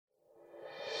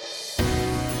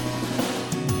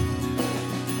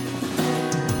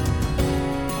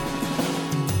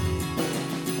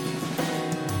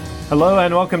Hello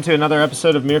and welcome to another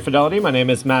episode of Mere Fidelity. My name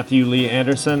is Matthew Lee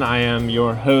Anderson. I am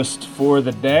your host for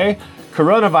the day.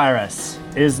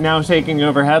 Coronavirus is now taking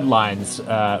over headlines.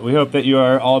 We hope that you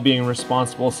are all being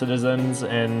responsible citizens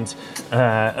and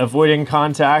avoiding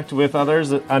contact with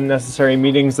others, unnecessary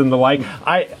meetings and the like.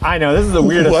 I know, this is the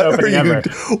weirdest opening ever.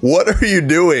 What are you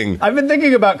doing? I've been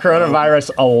thinking about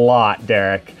coronavirus a lot,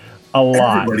 Derek. A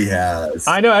lot. Everybody has.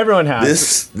 I know everyone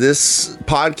has. This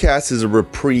podcast is a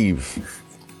reprieve.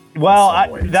 Well,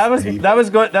 that was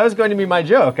going to be my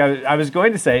joke. I was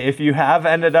going to say, if you have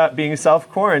ended up being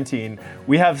self-quarantined,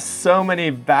 we have so many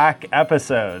back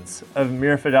episodes of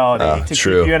Mere Fidelity to keep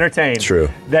you entertained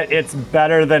that it's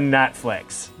better than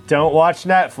Netflix. Don't watch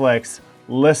Netflix.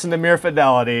 Listen to Mere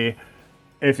Fidelity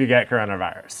if you get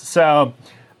coronavirus. So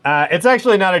it's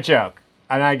actually not a joke,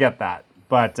 and I get that.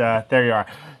 But there you are.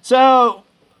 So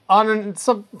on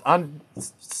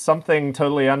something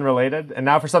totally unrelated, and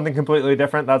now for something completely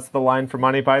different, that's the line for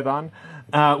Monty Python.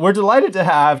 We're delighted to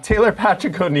have Taylor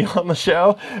Patrick O'Neill on the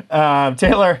show.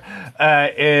 Taylor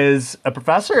is a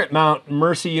professor at Mount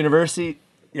Mercy University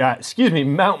in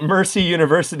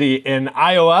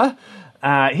Iowa.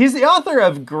 He's the author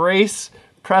of Grace,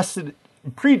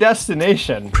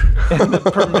 Predestination, and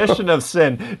the Permission of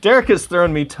Sin. Derek has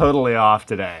thrown me totally off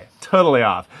today. Totally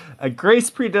off. Grace,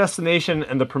 Predestination,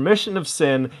 and the Permission of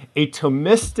Sin, a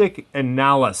Thomistic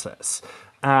Analysis.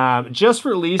 Just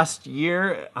released last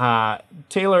year.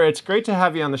 Taylor, it's great to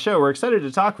have you on the show. We're excited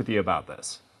to talk with you about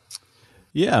this.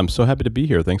 Yeah, I'm so happy to be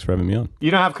here. Thanks for having me on. You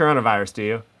don't have coronavirus, do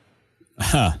you?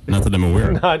 Not that I'm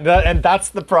aware of. And that's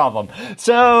the problem.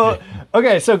 So,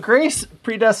 okay, so Grace,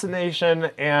 Predestination,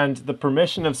 and the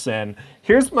Permission of Sin.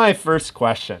 Here's my first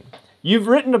question. You've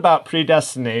written about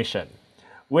predestination,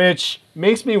 which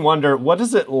makes me wonder, what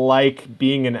is it like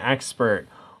being an expert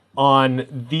on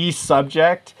the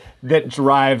subject that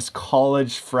drives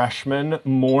college freshmen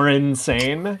more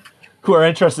insane who are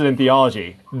interested in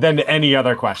theology than any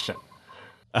other question?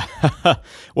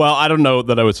 Well, I don't know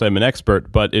that I would say I'm an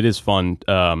expert, but it is fun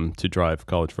to drive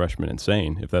college freshmen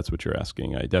insane, if that's what you're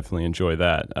asking. I definitely enjoy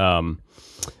that.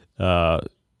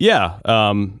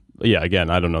 Again,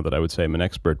 I don't know that I would say I'm an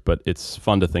expert, but it's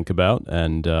fun to think about,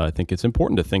 and I think it's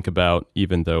important to think about,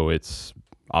 even though it's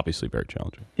obviously very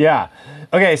challenging. Yeah.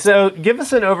 Okay, so give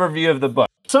us an overview of the book.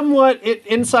 Somewhat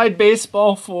inside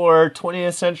baseball for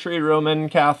 20th century Roman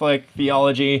Catholic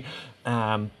theology,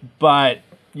 but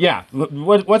yeah,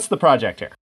 what's the project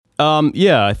here?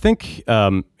 I think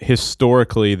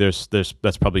historically there's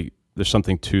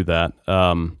something to that.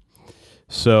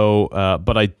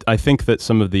 But I think that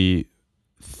some of the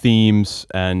themes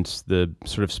and the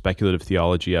sort of speculative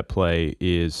theology at play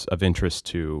is of interest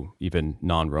to even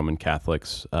non-Roman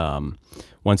Catholics.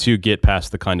 Once you get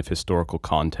past the kind of historical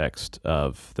context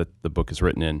of that the book is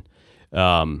written in,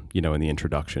 in the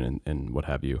introduction and what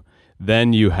have you,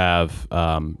 then you have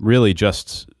really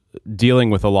just dealing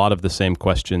with a lot of the same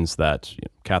questions that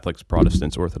Catholics,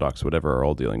 Protestants, Orthodox, whatever, are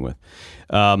all dealing with.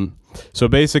 So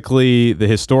basically, the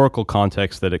historical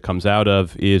context that it comes out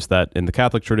of is that in the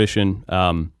Catholic tradition,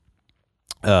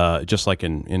 just like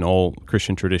in all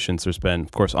Christian traditions, there's been,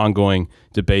 of course, ongoing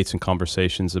debates and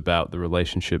conversations about the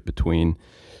relationship between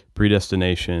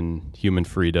predestination, human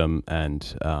freedom,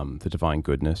 and the divine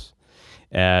goodness.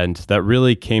 And that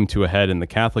really came to a head in the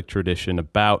Catholic tradition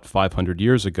about 500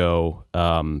 years ago.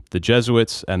 The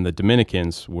Jesuits and the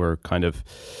Dominicans were kind of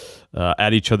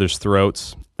at each other's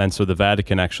throats. And so the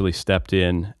Vatican actually stepped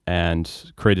in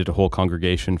and created a whole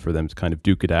congregation for them to kind of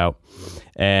duke it out.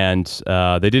 And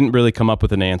they didn't really come up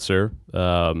with an answer.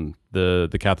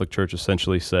 The Catholic Church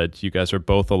essentially said, you guys are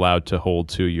both allowed to hold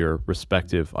to your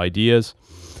respective ideas.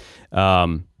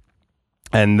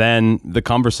 And then the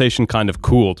conversation kind of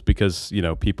cooled because,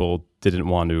 people didn't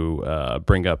want to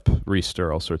bring up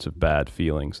re-stir all sorts of bad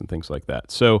feelings and things like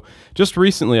that. So just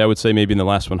recently, I would say maybe in the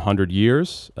last 100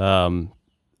 years,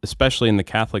 especially in the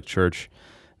Catholic Church,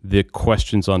 the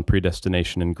questions on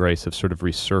predestination and grace have sort of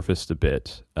resurfaced a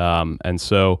bit. And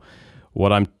so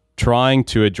what I'm trying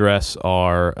to address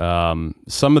are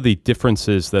some of the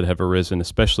differences that have arisen,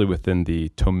 especially within the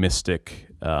Thomistic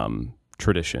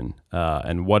tradition,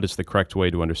 and what is the correct way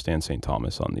to understand St.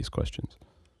 Thomas on these questions.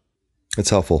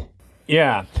 It's helpful.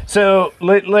 Yeah. So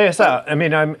lay us out. I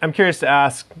mean, I'm curious to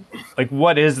ask,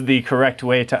 what is the correct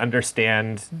way to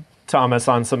understand Thomas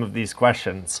on some of these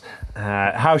questions?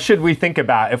 How should we think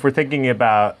about, if we're thinking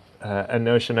about a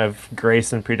notion of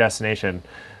grace and predestination,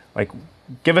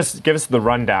 give us the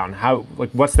rundown.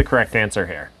 What's the correct answer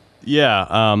here?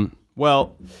 Yeah.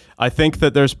 Well, I think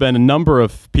that there's been a number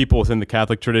of people within the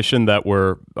Catholic tradition that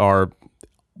are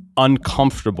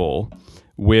uncomfortable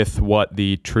with what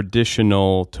the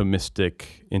traditional Thomistic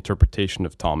interpretation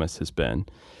of Thomas has been.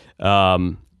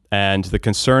 And the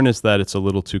concern is that it's a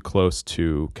little too close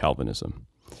to Calvinism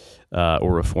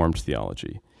or Reformed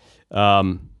theology.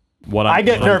 I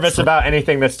get nervous about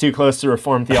anything that's too close to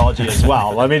Reformed theology as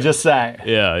well. Let me just say.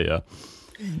 Yeah.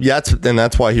 Yeah,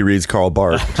 that's why he reads Karl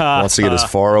Barth. Wants to get as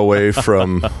far away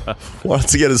from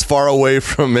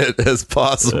it as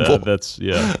possible.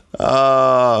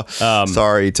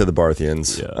 Sorry to the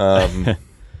Barthians. Yeah.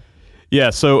 Yeah.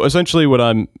 So essentially, what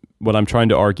I'm trying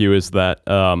to argue is that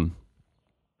on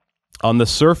the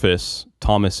surface,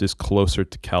 Thomas is closer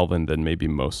to Calvin than maybe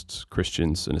most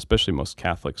Christians and especially most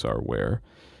Catholics are aware.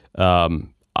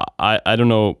 I don't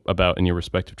know about in your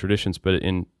respective traditions, but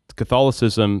in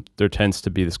Catholicism, there tends to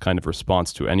be this kind of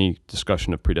response to any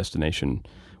discussion of predestination,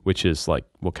 which is like,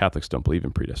 well, Catholics don't believe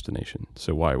in predestination,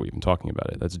 so why are we even talking about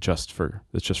it? That's just for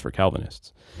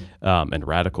Calvinists, and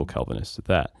radical Calvinists at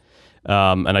that.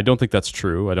 And I don't think that's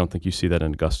true. I don't think you see that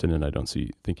in Augustine, and I don't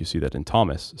think you see that in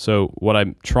Thomas. So what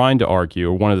I'm trying to argue,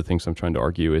 or one of the things I'm trying to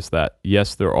argue, is that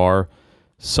yes, there are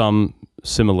some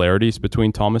similarities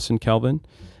between Thomas and Calvin.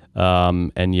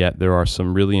 And yet there are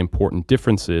some really important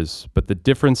differences, but the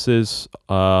differences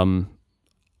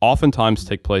oftentimes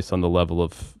take place on the level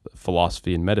of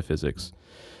philosophy and metaphysics.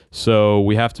 So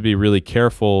we have to be really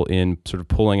careful in sort of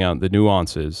pulling out the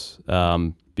nuances,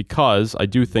 because I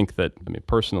do think that,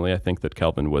 personally, I think that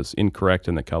Calvin was incorrect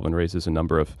and that Calvin raises a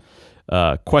number of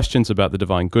questions about the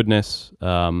divine goodness,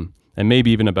 and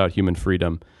maybe even about human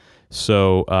freedom.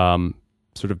 So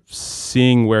sort of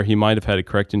seeing where he might have had a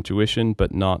correct intuition,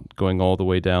 but not going all the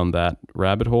way down that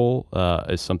rabbit hole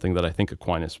is something that I think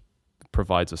Aquinas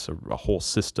provides us a whole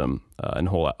system and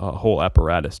a whole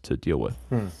apparatus to deal with.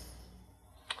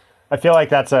 I feel like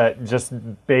that's just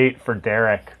bait for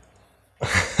Derek.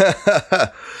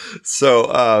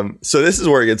 So this is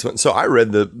where it gets. So I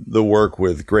read the work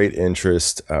with great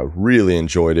interest. Really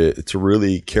enjoyed it. It's a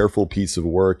really careful piece of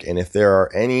work, and if there are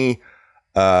any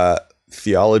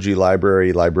theology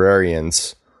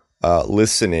librarians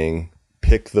listening,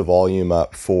 pick the volume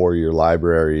up for your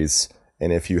libraries,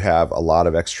 and if you have a lot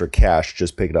of extra cash,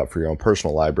 just pick it up for your own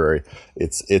personal library.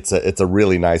 It's a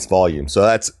really nice volume. So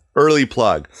that's early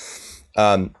plug.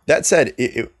 That said,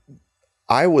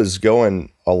 I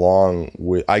go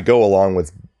along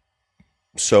with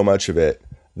so much of it.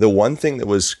 The one thing that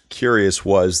was curious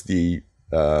was the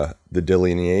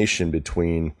delineation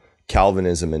between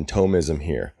Calvinism and Thomism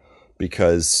here.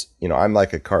 Because, I'm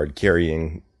like a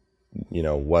card-carrying,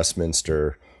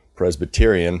 Westminster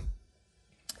Presbyterian,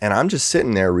 and I'm just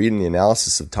sitting there reading the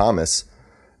analysis of Thomas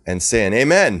and saying,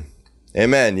 amen,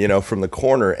 from the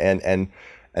corner. And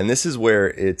this is where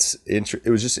it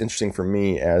was just interesting for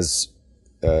me as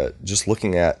just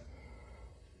looking at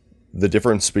the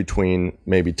difference between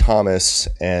maybe Thomas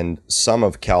and some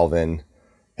of Calvin,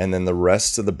 and then the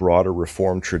rest of the broader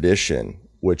Reformed tradition.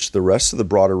 Which the rest of the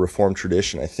broader Reformed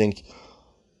tradition, I think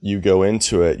you go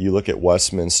into it, you look at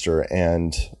Westminster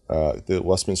and the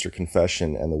Westminster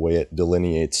Confession and the way it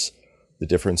delineates the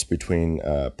difference between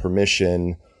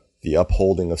permission, the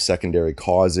upholding of secondary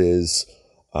causes,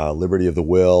 liberty of the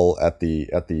will at the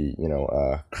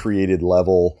created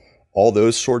level, all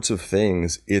those sorts of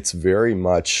things. It's very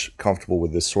much comfortable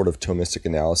with this sort of Thomistic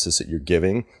analysis that you're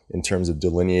giving in terms of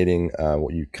delineating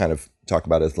what you kind of talk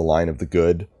about as the line of the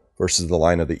good versus the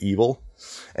line of the evil.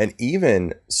 And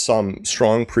even some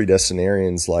strong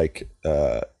predestinarians like,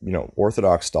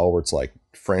 Orthodox stalwarts like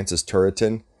Francis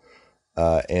Turretin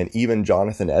and even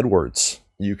Jonathan Edwards,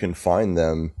 you can find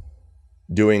them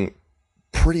doing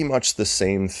pretty much the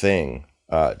same thing,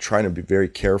 trying to be very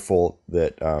careful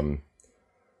that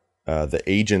the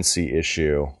agency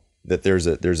issue, that there's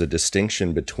a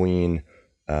distinction between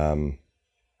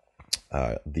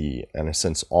the, in a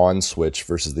sense, on switch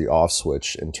versus the off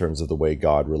switch in terms of the way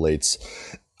God relates.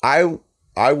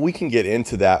 We can get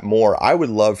into that more. I would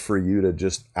love for you to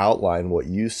just outline what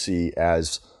you see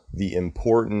as the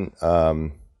important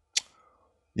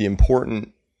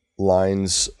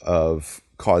lines of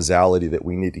causality that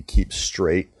we need to keep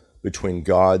straight between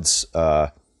God's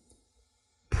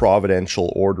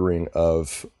providential ordering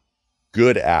of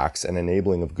good acts and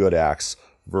enabling of good acts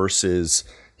versus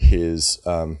his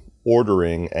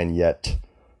ordering and yet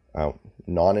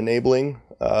non-enabling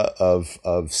of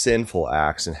sinful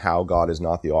acts, and how God is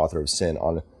not the author of sin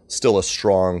on still a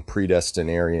strong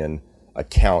predestinarian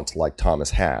account like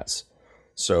Thomas has.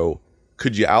 So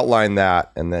could you outline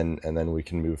that, and then we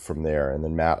can move from there, and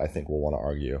then Matt, I think, will want to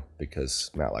argue because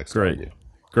Matt likes to argue.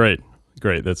 Great.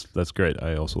 That's great.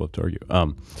 I also love to argue.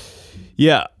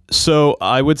 So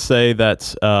I would say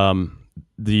that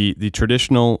the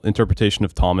traditional interpretation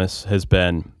of Thomas has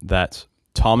been that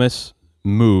Thomas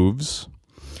moves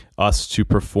us to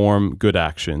perform good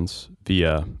actions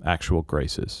via actual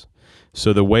graces.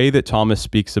 So the way that Thomas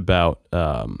speaks about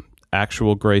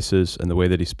actual graces and the way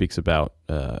that he speaks about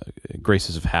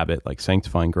graces of habit, like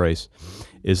sanctifying grace,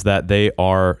 is that they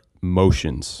are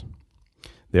motions.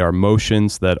 They are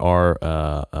motions that are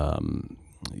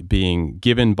being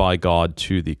given by God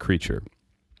to the creature.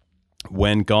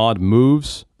 When God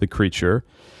moves the creature,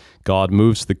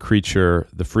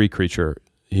 the free creature,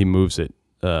 he moves him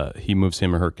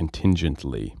or her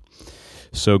contingently.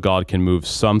 So God can move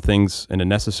some things in a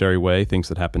necessary way, things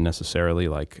that happen necessarily,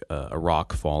 like a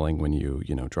rock falling when you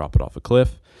drop it off a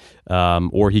cliff,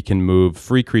 or he can move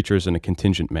free creatures in a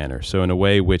contingent manner. So in a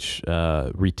way which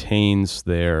retains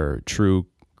their true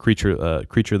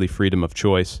creaturely freedom of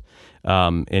choice,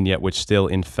 and yet which still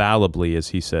infallibly, as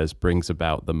he says, brings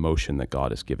about the motion that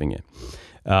God is giving it.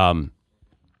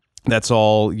 That's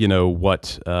all,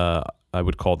 what I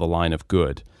would call the line of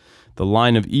good. The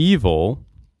line of evil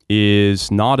is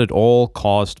not at all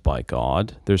caused by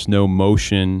God. There's no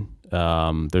motion.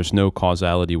 There's no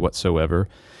causality whatsoever.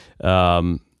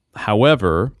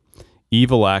 However,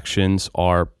 evil actions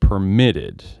are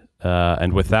permitted.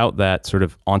 And without that sort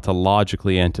of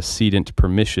ontologically antecedent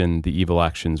permission, the evil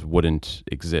actions wouldn't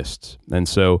exist. And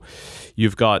so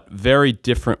you've got very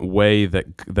different way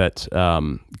that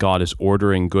God is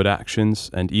ordering good actions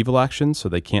and evil actions, so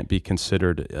they can't be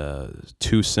considered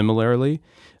too similarly,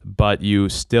 but you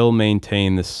still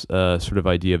maintain this sort of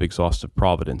idea of exhaustive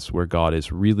providence, where God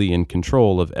is really in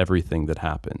control of everything that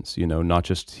happens, not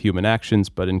just human actions,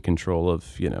 but in control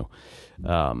of,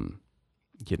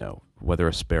 whether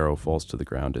a sparrow falls to the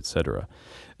ground, etc.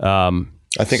 I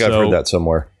think I've heard that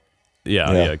somewhere.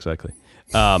 Yeah, exactly.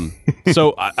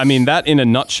 So, I mean, that in a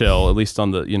nutshell, at least on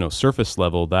the surface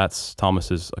level, that's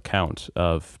Thomas's account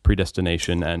of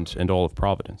predestination and all of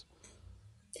providence.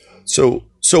 So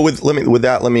with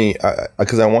that,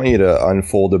 because I want you to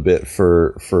unfold a bit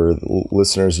for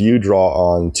listeners. You draw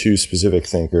on two specific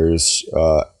thinkers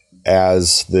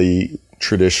as the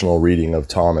traditional reading of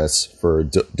Thomas for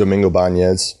Domingo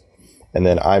Banez. And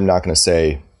then I'm not going to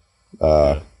say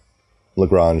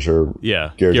Lagrange or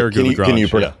Garrigou Lagrange. Can you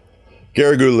pronounce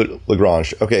Garrigou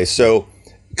Lagrange? Okay, so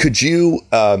could you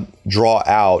draw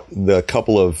out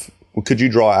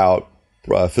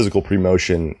physical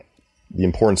premotion, the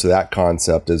importance of that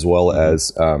concept, as well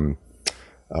as why am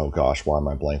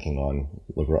I blanking on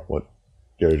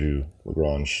Garrigou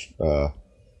Lagrange?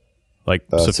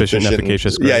 Sufficient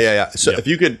efficacious grace. Yeah. So if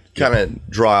you could kind of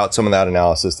draw out some of that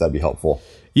analysis, that'd be helpful.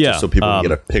 Yeah, just so people can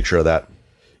get a picture of that.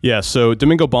 Yeah, so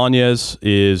Domingo Banez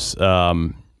is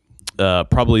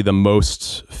probably the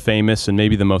most famous and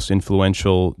maybe the most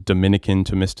influential Dominican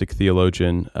Thomistic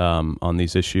theologian on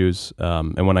these issues.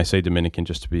 And when I say Dominican,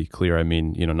 just to be clear, I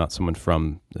mean not someone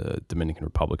from the Dominican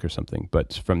Republic or something,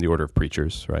 but from the Order of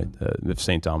Preachers, right, of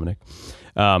Saint Dominic.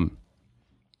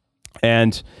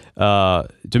 And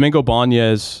Domingo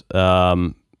Banez,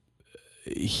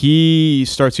 he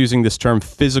starts using this term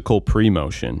physical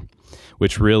premotion,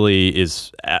 which really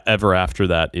is ever after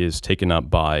that is taken up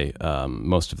by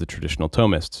most of the traditional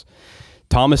Thomists.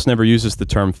 Thomas never uses the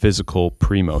term physical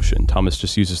premotion. Thomas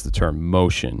just uses the term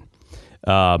motion.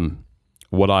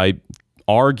 What I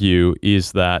argue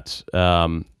is that,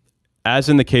 as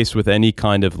in the case with any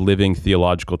kind of living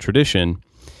theological tradition,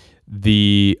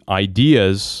 the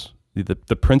ideas,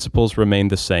 the principles remain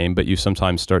the same, but you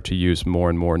sometimes start to use more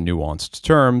and more nuanced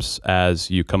terms as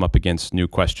you come up against new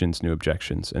questions, new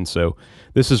objections. And so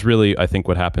this is really, I think,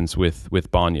 what happens with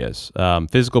Banez.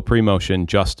 Physical premotion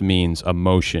just means a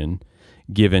motion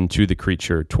given to the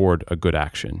creature toward a good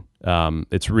action.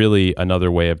 It's really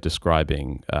another way of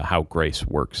describing how grace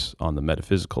works on the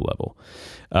metaphysical level.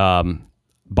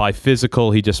 By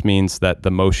physical, he just means that the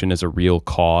motion is a real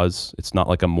cause. It's not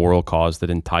like a moral cause that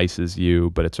entices you,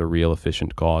 but it's a real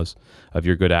efficient cause of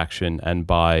your good action. And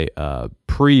by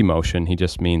pre-motion, he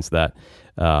just means that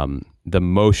the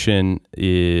motion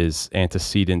is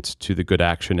antecedent to the good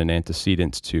action and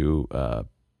antecedent to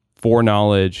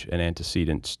foreknowledge and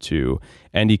antecedent to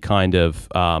any kind of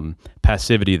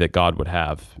passivity that God would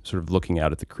have, sort of looking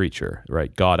out at the creature,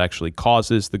 right? God actually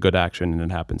causes the good action and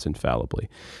it happens infallibly.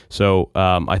 So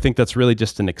I think that's really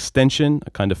just an extension,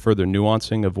 a kind of further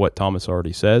nuancing of what Thomas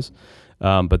already says.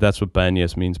 But that's what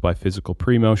Banez means by physical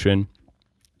premotion.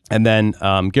 And then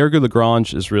Garrigou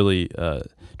Lagrange is really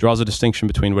draws a distinction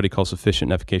between what he calls sufficient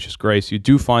and efficacious grace. You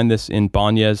do find this in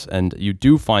Banez, and you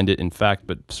do find it, in fact,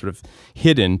 but sort of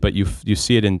hidden, but you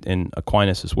see it in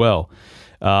Aquinas as well.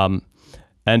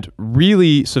 And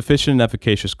really, sufficient and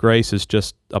efficacious grace is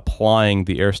just applying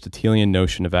the Aristotelian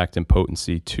notion of act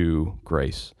impotency to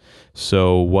grace.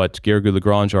 So what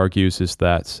Garrigou-Lagrange argues is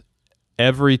that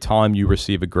every time you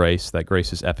receive a grace, that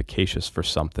grace is efficacious for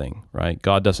something, right?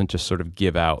 God doesn't just sort of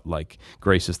give out like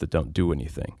graces that don't do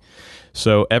anything.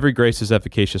 So every grace is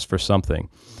efficacious for something.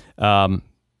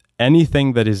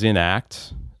 Anything that is in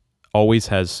act always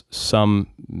has some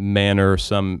manner,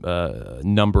 some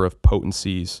number of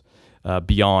potencies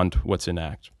beyond what's in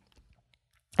act.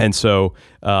 And so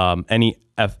any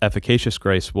efficacious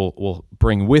grace will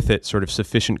bring with it sort of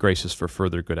sufficient graces for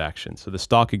further good action. So the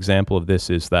stock example of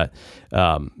this is that,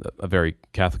 a very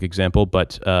Catholic example,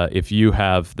 but if you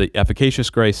have the efficacious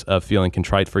grace of feeling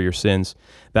contrite for your sins,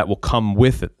 that will come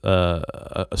with it,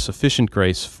 a sufficient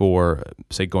grace for,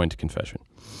 say, going to confession.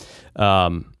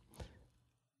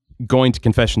 Going to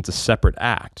confession is a separate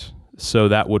act, so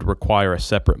that would require a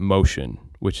separate motion,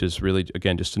 which is really,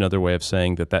 again, just another way of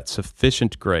saying that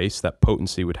sufficient grace, that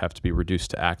potency, would have to be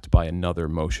reduced to act by another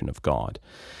motion of God.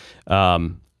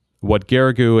 What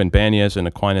Garrigou and Banyas and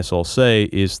Aquinas all say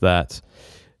is that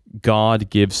God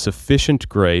gives sufficient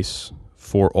grace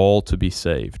for all to be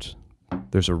saved.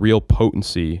 There's a real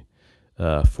potency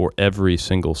for every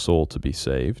single soul to be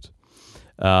saved.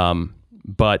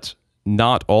 But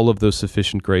not all of those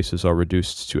sufficient graces are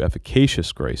reduced to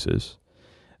efficacious graces.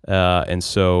 And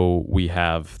so we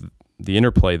have the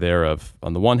interplay there of,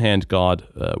 on the one hand, God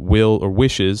will or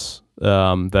wishes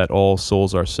that all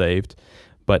souls are saved,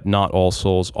 but not all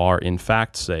souls are in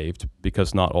fact saved,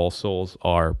 because not all souls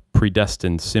are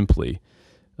predestined simply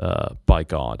by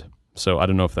God. So I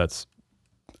don't know if that's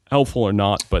helpful or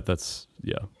not, but that's,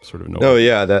 sort of no. No,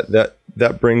 yeah,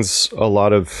 that brings a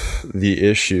lot of the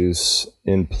issues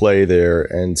in play there.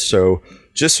 And so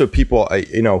just so people,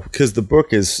 because the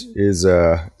book is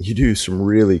you do some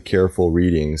really careful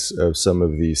readings of some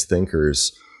of these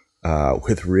thinkers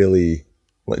with really,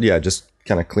 just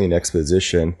kind of clean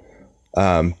exposition,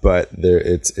 but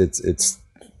it's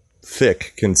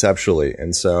thick conceptually,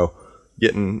 and so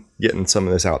getting some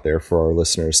of this out there for our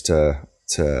listeners to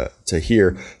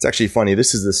hear. It's actually funny.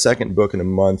 This is the second book in a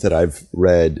month that I've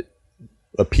read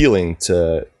appealing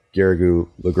to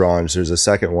Garrigou-Lagrange. There's a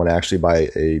second one actually by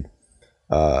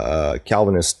a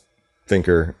Calvinist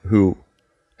thinker who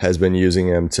has been using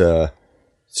him to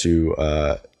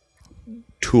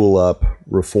tool up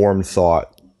Reformed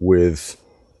thought with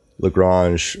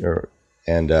Lagrange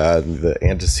and the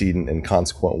antecedent and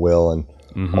consequent will and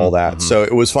all that. Mm-hmm. So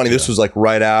it was funny. This was like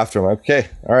right after. I'm like, okay,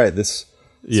 all right, this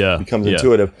becomes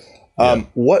intuitive.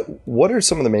 What are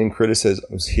some of the main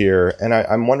criticisms here? And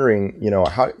I'm wondering,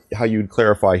 how you'd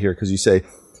clarify here, because you say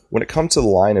when it comes to the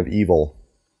line of evil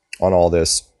on all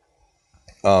this,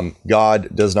 God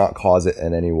does not cause it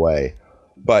in any way.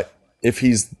 But if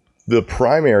he's the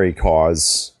primary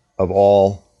cause of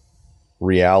all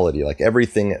reality, like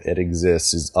everything that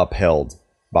exists is upheld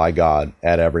by God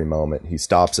at every moment. He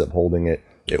stops upholding it.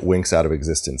 It winks out of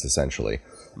existence, essentially.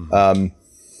 Mm-hmm.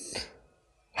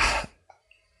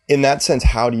 In that sense,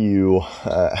 how do you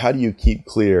keep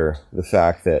clear the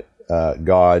fact that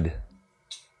God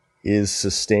is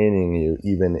sustaining you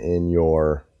even in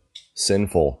your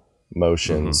sinful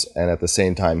motions, and at the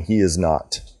same time he is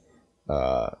not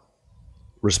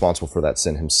responsible for that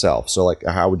sin himself? So, like,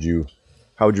 how would you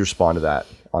respond to that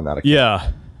on that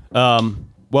account?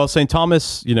 Well, St.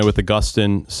 Thomas, with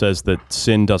Augustine, says that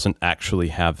sin doesn't actually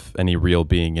have any real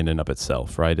being in and of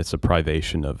itself, right? It's a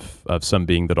privation of some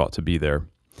being that ought to be there.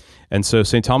 And so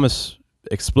St. Thomas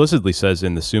explicitly says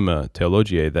in the Summa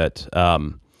Theologiae that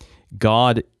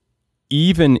God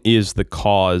even is the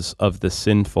cause of the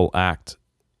sinful act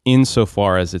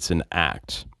insofar as it's an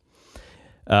act,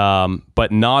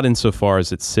 but not insofar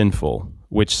as it's sinful,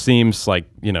 which seems like,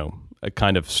 a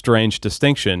kind of strange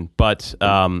distinction. But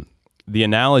the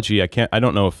analogy, I can't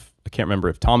remember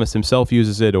if Thomas himself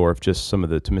uses it or if just some of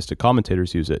the Thomistic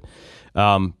commentators use it.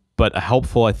 But a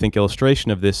helpful, I think,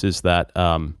 illustration of this is that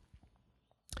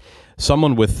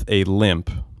someone with a limp,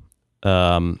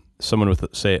 someone with,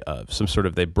 say, some sort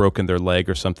of, they've broken their leg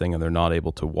or something and they're not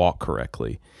able to walk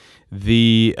correctly.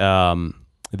 The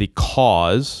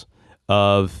cause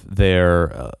of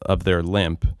their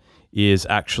limp is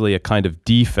actually a kind of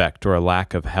defect or a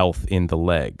lack of health in the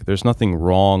leg. There's nothing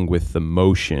wrong with the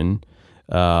motion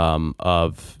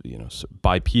of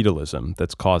bipedalism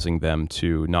that's causing them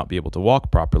to not be able to walk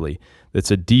properly.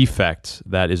 It's a defect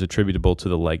that is attributable to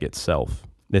the leg itself.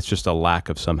 It's just a lack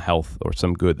of some health or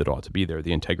some good that ought to be there,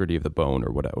 the integrity of the bone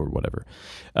or whatever.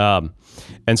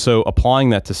 And so applying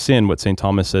that to sin, what St.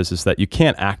 Thomas says is that you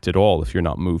can't act at all if you're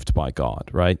not moved by God,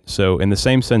 right? So in the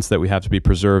same sense that we have to be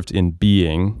preserved in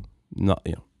being not,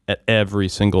 at every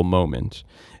single moment.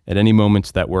 At any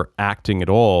moments that we're acting at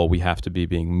all, we have to be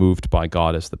being moved by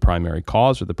God as the primary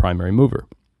cause or the primary mover.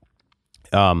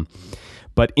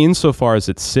 But insofar as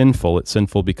it's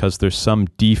sinful because there's some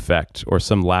defect or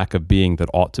some lack of being that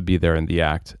ought to be there in the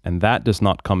act. And that does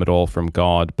not come at all from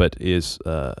God, but is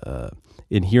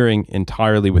inhering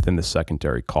entirely within the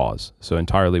secondary cause, so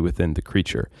entirely within the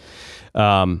creature.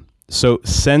 So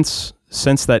since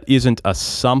that isn't a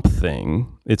something,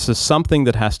 it's a something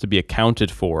that has to be accounted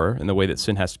for in the way that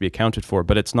sin has to be accounted for,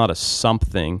 but it's not a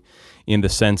something in the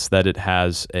sense that it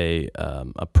has a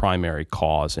primary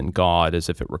cause in God, as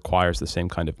if it requires the same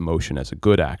kind of motion as a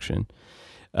good action.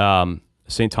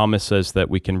 St. Thomas says that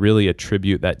we can really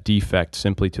attribute that defect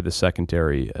simply to the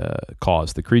secondary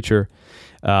cause, the creature.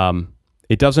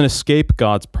 It doesn't escape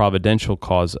God's providential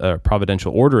cause,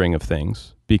 providential ordering of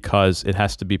things, because it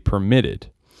has to be permitted.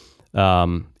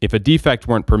 If a defect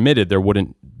weren't permitted, there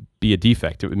wouldn't be a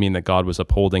defect. It would mean that God was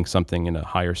upholding something in a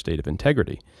higher state of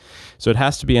integrity. So it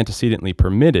has to be antecedently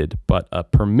permitted, but a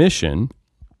permission,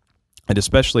 and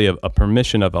especially a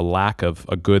permission of a lack of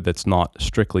a good that's not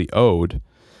strictly owed,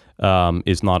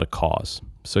 is not a cause.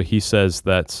 So he says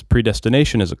that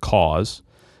predestination is a cause,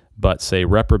 but say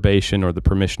reprobation or the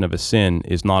permission of a sin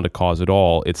is not a cause at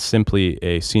all. It's simply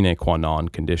a sine qua non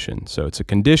condition. So it's a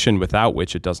condition without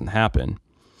which it doesn't happen,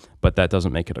 but that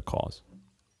doesn't make it a cause.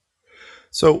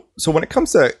 So when it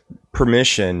comes to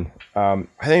permission, I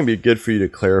think it'd be good for you to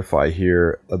clarify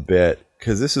here a bit,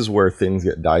 because this is where things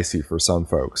get dicey for some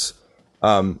folks.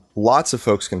 Lots of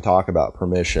folks can talk about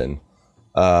permission,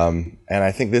 and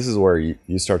I think this is where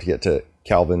you start to get to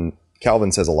Calvin.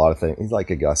 Calvin says a lot of things. He's like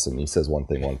Augustine. He says one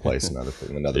thing one place, another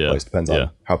thing another place. Depends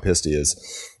on how pissed he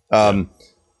is.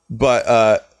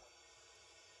 But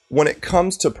when it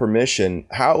comes to permission,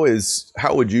 how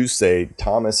would you say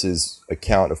Thomas's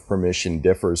account of permission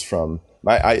differs from?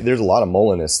 There's a lot of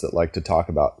Molinists that like to talk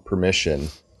about permission,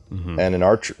 and in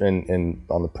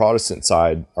on the Protestant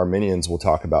side, Arminians will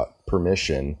talk about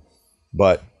permission,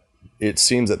 but it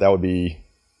seems that would be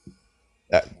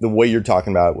the way you're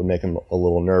talking about it would make them a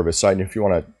little nervous. So if you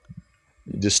want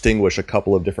to distinguish a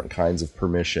couple of different kinds of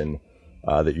permission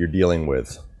that you're dealing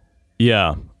with.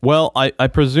 Yeah. Well, I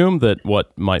presume that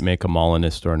what might make a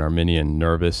Molinist or an Arminian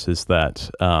nervous is that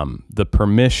the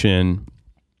permission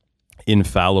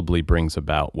infallibly brings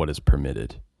about what is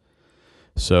permitted.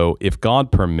 So if God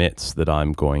permits that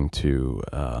I'm going to,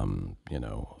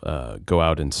 go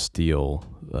out and steal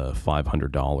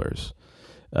 $500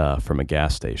 from a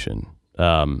gas station,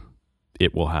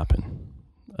 it will happen.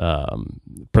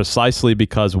 Precisely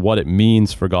because what it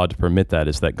means for God to permit that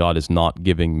is that God is not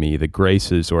giving me the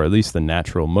graces, or at least the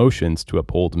natural motions, to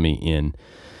uphold me in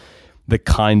the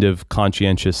kind of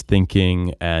conscientious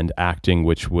thinking and acting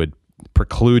which would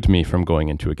preclude me from going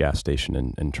into a gas station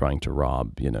and trying to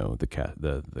rob, the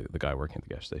guy working at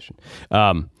the gas station.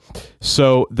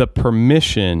 So the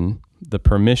permission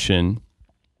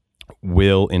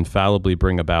will infallibly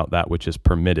bring about that which is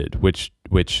permitted, which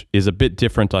is a bit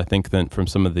different, I think, than from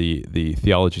some of the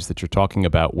theologies that you're talking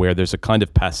about, where there's a kind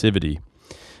of passivity,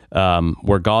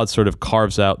 where God sort of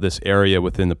carves out this area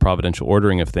within the providential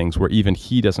ordering of things where even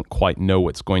he doesn't quite know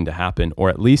what's going to happen, or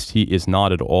at least he is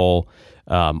not at all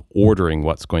ordering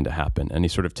what's going to happen, and he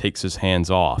sort of takes his hands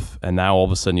off, and now all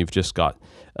of a sudden you've just got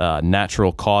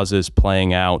natural causes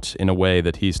playing out in a way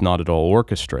that he's not at all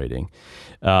orchestrating.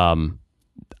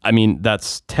 I mean,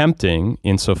 that's tempting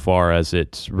insofar as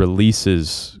it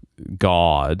releases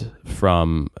God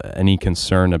from any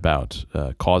concern about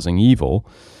causing evil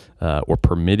or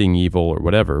permitting evil or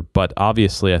whatever. But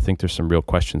obviously, I think there's some real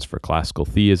questions for classical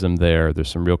theism there. There's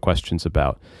some real questions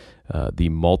about the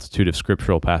multitude of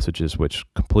scriptural passages which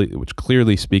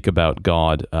clearly speak about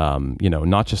God,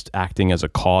 not just acting as a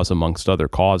cause amongst other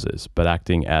causes, but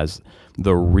acting as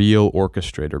the real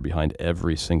orchestrator behind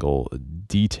every single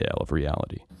detail of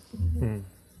reality. Mm-hmm.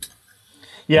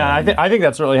 Yeah, I think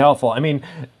that's really helpful. I mean,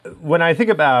 when I think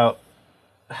about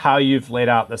how you've laid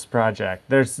out this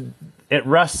project, it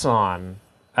rests on,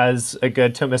 as a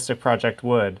good Thomistic project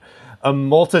would, a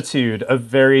multitude of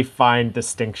very fine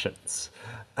distinctions,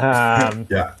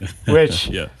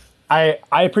 which I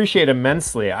appreciate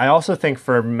immensely. I also think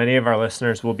for many of our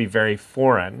listeners will be very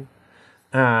foreign.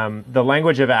 The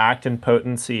language of act and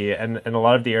potency and a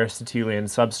lot of the Aristotelian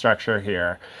substructure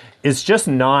here is just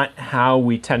not how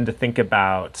we tend to think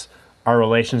about our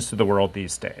relations to the world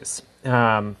these days.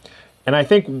 And I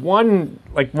think when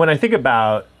I think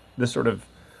about the sort of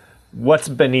what's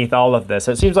beneath all of this,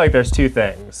 it seems like there's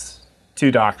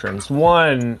two doctrines.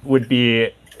 One would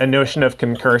be a notion of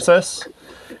concursus,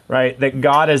 right? That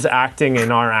God is acting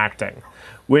in our acting,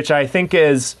 which I think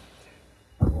is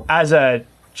as a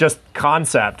just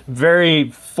concept, very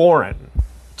foreign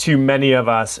to many of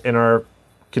us in our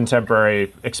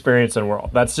contemporary experience and world.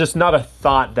 That's just not a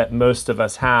thought that most of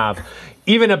us have,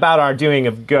 even about our doing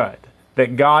of good,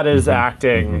 that God is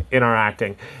acting in our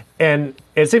acting. And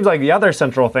it seems like the other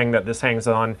central thing that this hangs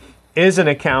on is an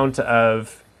account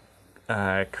of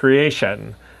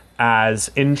creation as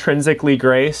intrinsically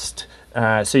graced.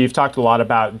 So you've talked a lot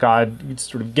about God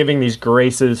sort of giving these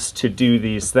graces to do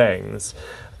these things.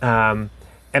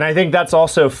 And I think that's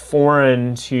also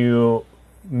foreign to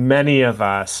many of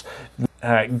us.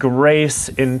 Grace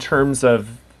in terms of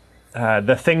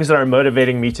the things that are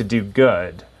motivating me to do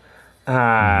good.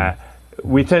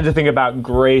 We tend to think about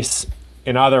grace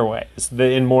in other ways,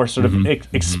 in more sort of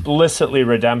explicitly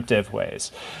redemptive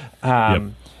ways.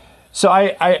 So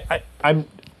I'm.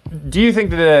 Do you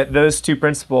think that those two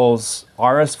principles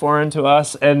are as foreign to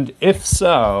us? And if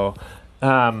so,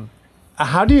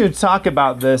 how do you talk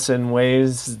about this in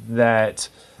ways that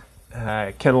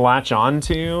can latch on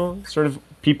to sort of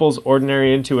people's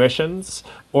ordinary intuitions?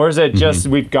 Or is it just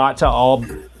we've got to all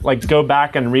like go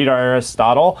back and read our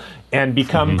Aristotle and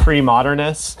become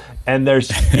pre-modernists, and there's,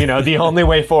 the only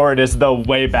way forward is the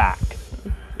way back?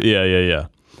 Yeah.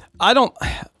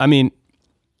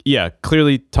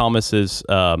 Clearly Thomas's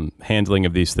handling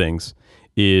of these things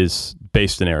is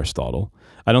based in Aristotle.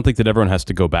 I don't think that everyone has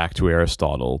to go back to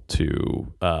Aristotle to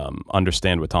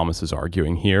understand what Thomas is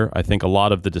arguing here. I think a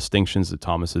lot of the distinctions that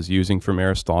Thomas is using from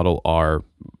Aristotle are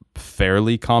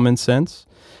fairly common sense.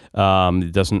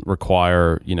 It doesn't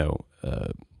require,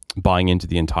 buying into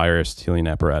the entire Aristotelian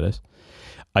apparatus.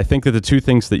 I think that the two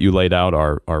things that you laid out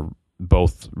are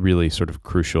both really sort of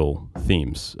crucial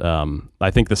themes.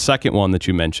 I think the second one that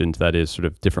you mentioned, that is sort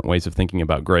of different ways of thinking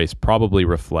about grace, probably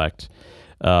reflect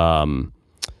just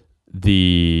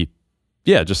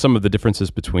some of the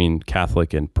differences between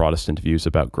Catholic and Protestant views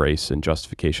about grace and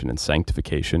justification and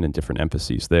sanctification and different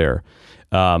emphases there.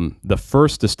 The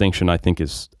first distinction, I think,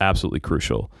 is absolutely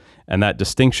crucial. And that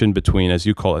distinction between, as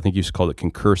you call it, I think you used to call it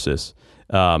concursus.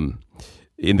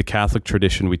 In the Catholic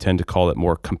tradition, we tend to call it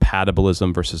more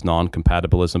compatibilism versus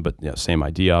non-compatibilism, but same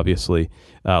idea, obviously.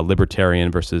 Libertarian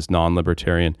versus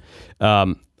non-libertarian.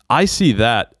 I see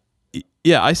that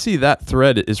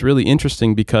thread is really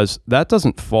interesting because that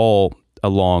doesn't fall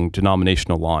along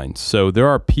denominational lines. So there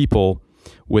are people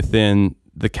within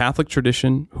the Catholic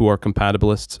tradition who are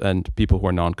compatibilists and people who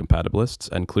are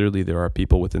non-compatibilists, and clearly there are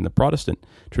people within the Protestant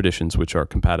traditions which are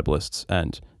compatibilists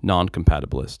and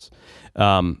non-compatibilists.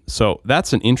 So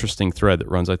that's an interesting thread that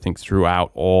runs, I think,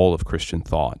 throughout all of Christian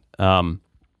thought.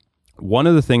 One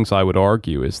of the things I would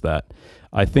argue is that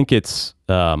I think it's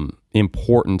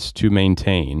important to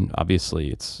maintain, obviously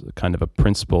it's kind of a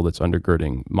principle that's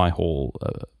undergirding my whole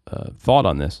thought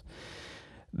on this,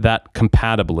 that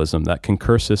compatibilism, that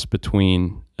concursus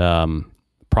between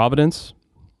providence,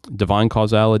 divine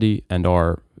causality, and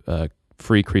our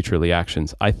free creaturely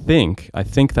actions. I think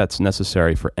that's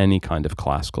necessary for any kind of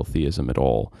classical theism at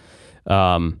all.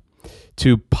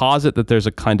 To posit that there's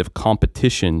a kind of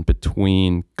competition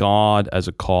between God as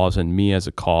a cause and me as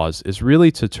a cause is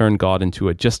really to turn God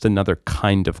into just another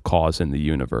kind of cause in the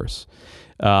universe.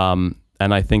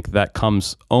 And I think that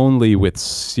comes only with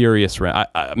serious...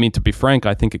 I mean, to be frank,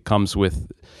 I think it comes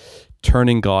with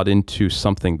turning God into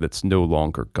something that's no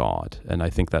longer God. And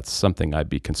I think that's something I'd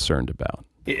be concerned about.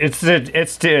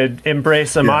 It's to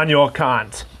embrace Immanuel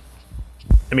Kant.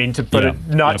 I mean, to put it,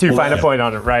 not too fine a point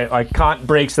on it, right? Like Kant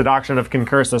breaks the doctrine of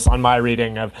concursus on my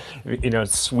reading of,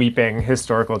 sweeping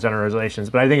historical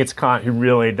generalizations. But I think it's Kant who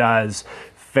really does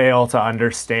fail to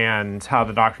understand how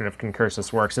the doctrine of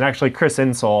concursus works. And actually, Chris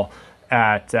Insel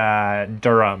at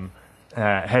Durham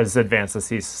has advanced this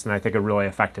thesis in, I think, a really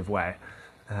effective way.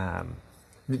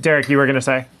 Derek, you were going to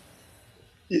say?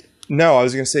 No, I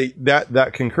was going to say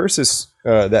that concursus,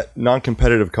 that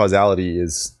non-competitive causality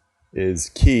is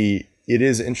key. It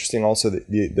is interesting also that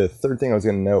the third thing I was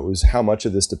going to note was how much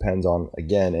of this depends on,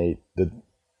 again, the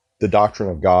doctrine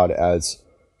of God as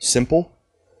simple,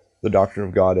 the doctrine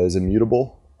of God as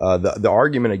immutable. The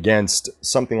argument against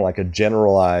something like a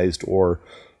generalized or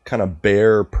kind of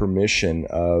bare permission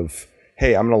of,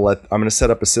 hey, I'm going to set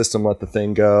up a system, let the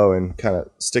thing go, and kind of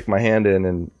stick my hand in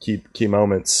and keep key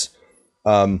moments.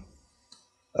 That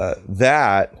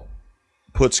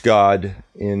puts God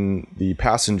in the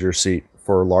passenger seat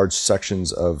for large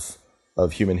sections of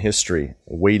human history,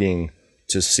 waiting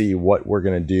to see what we're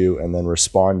going to do and then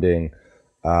responding,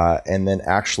 and then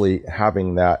actually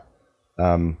having that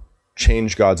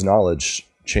change God's knowledge,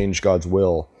 change God's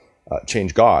will,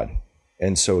 change God.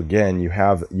 And so again, you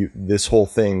have this whole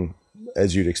thing,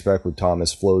 as you'd expect with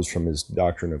Thomas, flows from his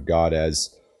doctrine of God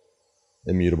as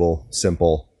immutable,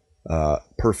 simple,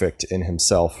 perfect in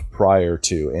himself, prior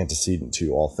to, antecedent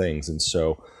to all things. And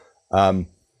so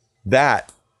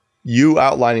that you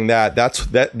outlining that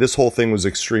this whole thing was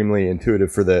extremely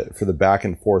intuitive for the back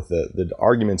and forth, the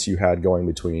arguments you had going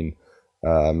between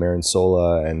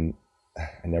Maransola and,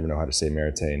 I never know how to say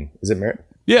Maritain. Is it Maritain?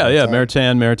 Yeah,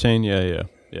 Maritain.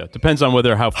 Yeah. Depends on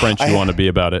how French you want to be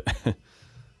about it.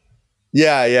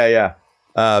 Yeah.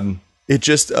 It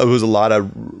was a lot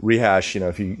of rehash.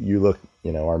 If you look,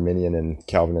 Arminian and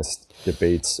Calvinist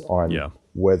debates on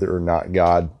whether or not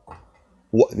God,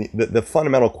 the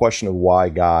fundamental question of why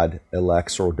God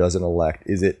elects or doesn't elect,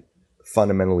 is it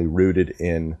fundamentally rooted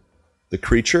in the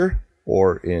creature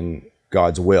or in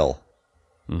God's will?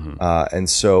 Mm-hmm. And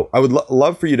so I would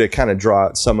love for you to kind of draw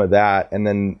out some of that, and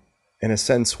then, in a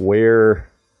sense, why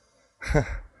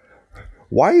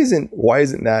isn't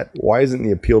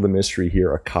the appeal to mystery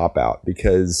here a cop out?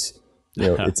 Because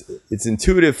it's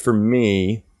intuitive for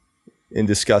me in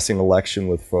discussing election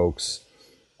with folks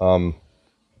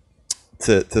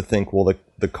to think, well,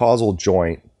 the causal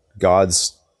joint,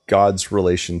 God's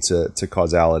relation to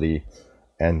causality,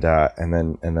 and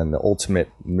then the ultimate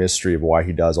mystery of why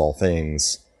he does all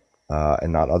things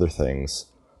and not other things.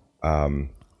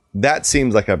 That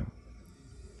seems like a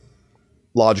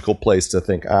logical place to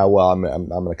think, I'm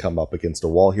going to come up against a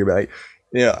wall here. But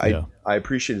I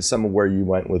appreciated some of where you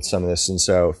went with some of this, and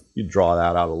so if you draw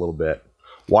that out a little bit.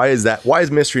 Why is that? Why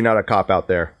is mystery not a cop out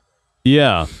there?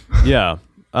 Yeah.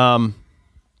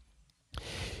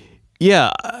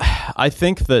 I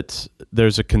think that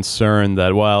there's a concern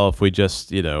that, if we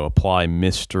just, apply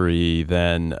mystery,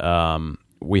 then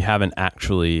we haven't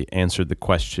actually answered the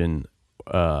question,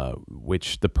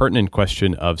 the pertinent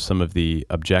question of some of the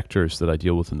objectors that I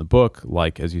deal with in the book,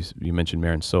 like, as you mentioned,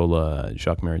 Maransola,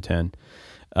 Jacques Maritain,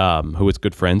 who was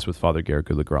good friends with Father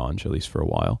Garrigou-Lagrange, at least for a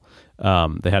while.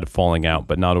 They had a falling out,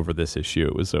 but not over this issue.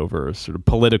 It was over sort of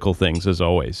political things, as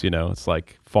always. It's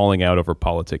like falling out over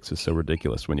politics is so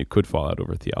ridiculous when you could fall out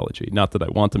over theology. Not that I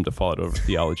want them to fall out over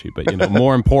theology, but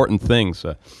more important things.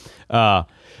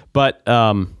 But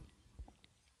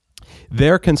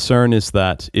their concern is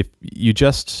that if you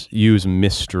just use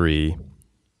mystery,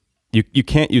 you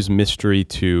can't use mystery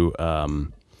to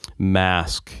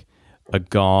mask a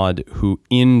God who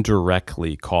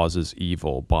indirectly causes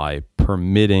evil by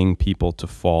permitting people to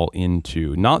fall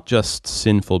into not just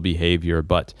sinful behavior,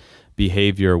 but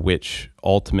behavior which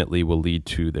ultimately will lead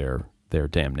to their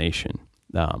damnation.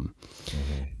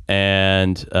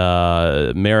 And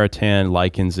Maritain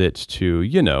likens it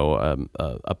to,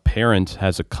 a parent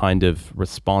has a kind of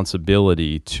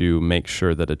responsibility to make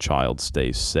sure that a child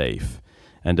stays safe.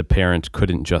 And a parent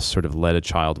couldn't just sort of let a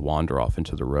child wander off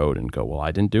into the road and go, well,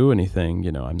 I didn't do anything,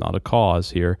 I'm not a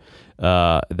cause here.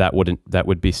 That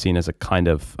would be seen as a kind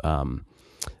of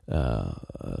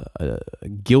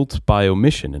guilt by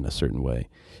omission in a certain way.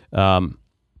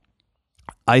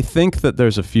 I think that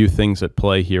there's a few things at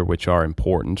play here which are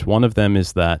important. One of them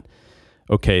is that,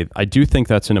 I do think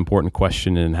that's an important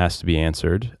question and it has to be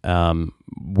answered.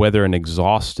 Whether an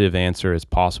exhaustive answer is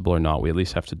possible or not, we at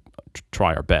least have to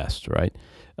try our best, right?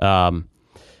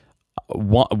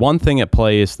 One thing at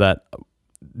play is that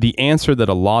the answer that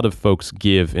a lot of folks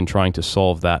give in trying to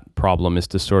solve that problem is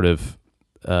to sort of,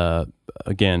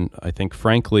 again, I think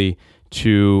frankly,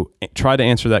 to try to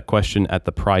answer that question at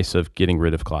the price of getting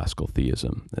rid of classical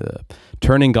theism,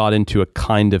 turning God into a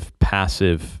kind of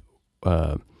passive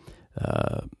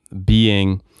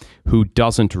being who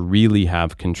doesn't really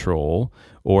have control,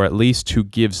 or at least who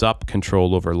gives up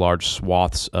control over large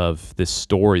swaths of this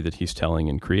story that he's telling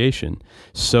in creation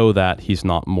so that he's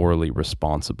not morally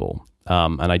responsible.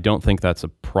 And I don't think that's a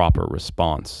proper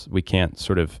response. We can't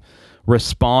sort of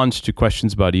respond to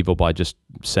questions about evil by just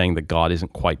saying that God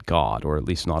isn't quite God, or at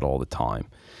least not all the time.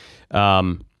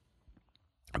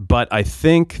 But I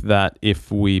think that if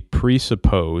we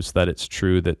presuppose that it's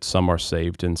true that some are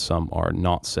saved and some are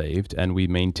not saved, and we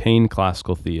maintain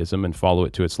classical theism and follow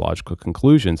it to its logical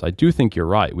conclusions, I do think you're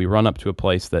right. We run up to a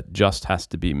place that just has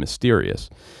to be mysterious.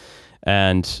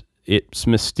 And it's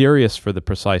mysterious for the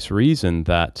precise reason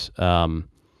that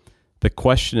the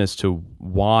question as to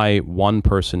why one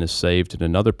person is saved and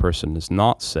another person is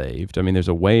not saved, I mean, there's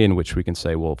a way in which we can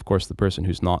say, well, of course, the person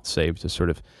who's not saved is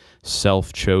sort of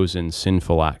self-chosen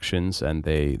sinful actions, and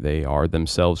they are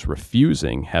themselves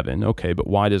refusing heaven. Okay, but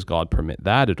why does God permit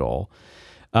that at all?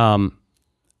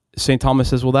 St. Thomas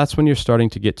says, well, that's when you're starting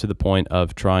to get to the point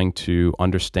of trying to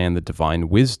understand the divine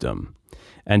wisdom.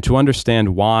 And to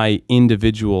understand why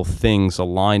individual things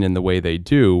align in the way they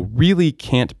do really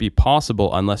can't be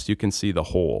possible unless you can see the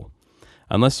whole.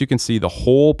 unless you can see the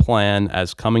whole plan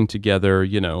as coming together,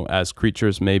 as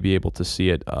creatures may be able to see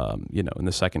it, in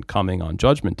the second coming on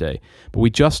Judgment Day. But we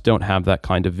just don't have that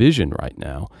kind of vision right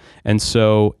now. And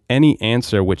so any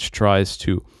answer which tries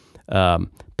to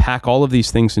pack all of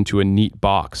these things into a neat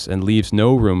box and leaves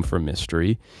no room for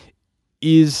mystery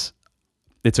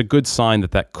it's a good sign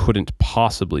that couldn't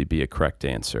possibly be a correct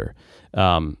answer.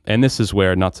 And this is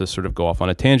where, not to sort of go off on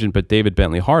a tangent, but David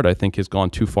Bentley Hart, I think, has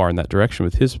gone too far in that direction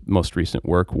with his most recent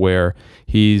work, where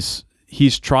he's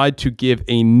tried to give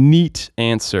a neat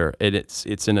answer, and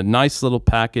it's in a nice little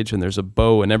package, and there's a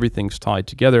bow, and everything's tied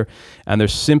together, and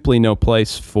there's simply no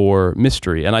place for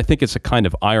mystery. And I think it's a kind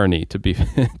of irony, to be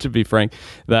to be frank,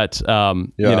 that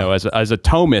as a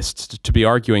Thomist, to be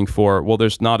arguing for, well,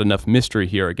 there's not enough mystery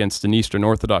here against an Eastern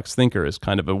Orthodox thinker is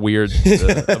kind of a weird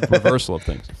reversal of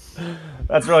things.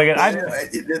 That's really good.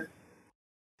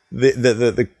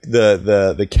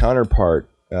 The counterpart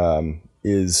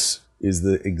is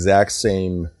the exact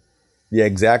same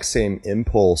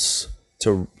impulse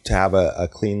to have a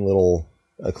clean little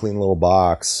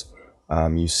box.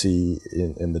 You see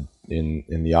in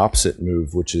the opposite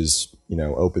move, which is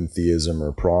open theism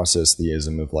or process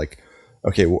theism, of like,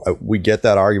 okay, we get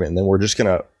that argument, and then we're just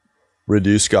gonna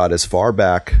reduce God as far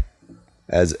back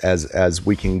as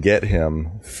we can get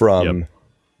him from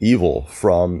evil,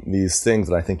 from these things.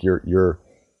 And I think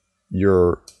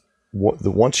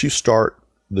once you start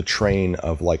the train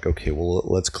of like, okay, well,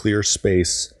 let's clear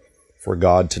space for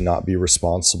God to not be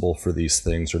responsible for these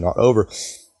things, or not over,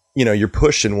 you're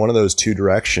pushed in one of those two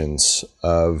directions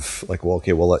of like, well,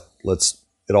 okay, well, it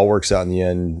all works out in the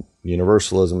end,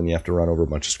 universalism, and you have to run over a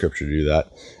bunch of scripture to do that,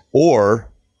 or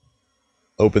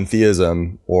open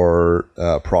theism, or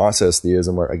process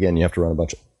theism, where again, you have to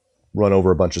run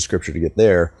over a bunch of scripture to get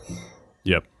there.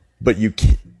 Yep. But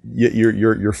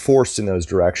you're forced in those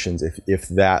directions if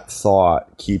that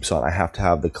thought keeps on. I have to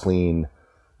have the clean,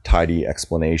 tidy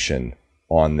explanation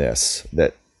on this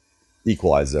that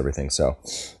equalizes everything. So,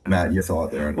 Matt, your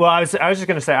thought there? Well, I was just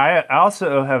going to say, I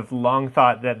also have long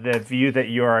thought that the view that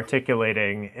you're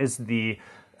articulating is the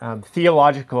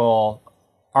theological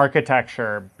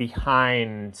architecture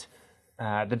behind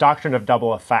the doctrine of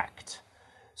double effect.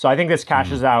 So I think this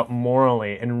cashes out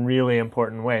morally in really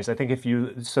important ways. I think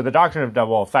so the doctrine of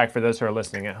double effect, for those who are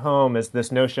listening at home, is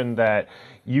this notion that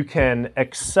you can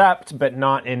accept but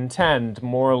not intend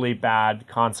morally bad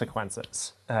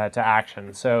consequences to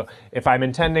action. So if I'm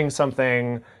intending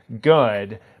something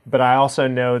good, but I also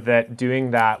know that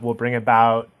doing that will bring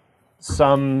about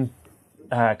some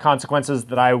consequences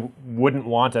that I wouldn't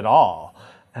want at all,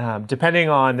 depending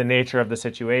on the nature of the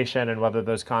situation and whether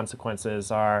those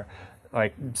consequences are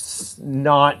like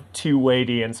not too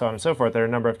weighty and so on and so forth. There are a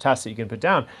number of tests that you can put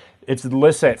down. It's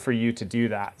licit for you to do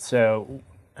that. So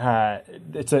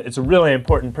it's a really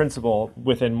important principle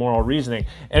within moral reasoning.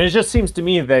 And it just seems to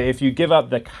me that if you give up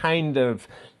the kind of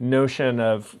notion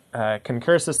of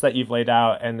concursus that you've laid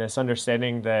out, and this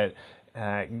understanding that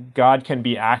God can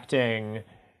be acting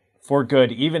for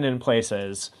good even in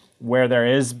places where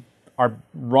there are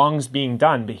wrongs being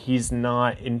done, but he's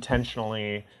not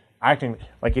intentionally acting,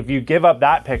 like if you give up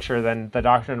that picture, then the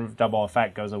doctrine of double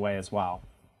effect goes away as well.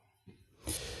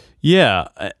 Yeah,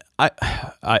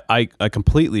 I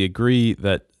completely agree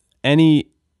that any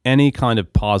kind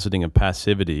of positing of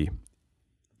passivity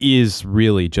is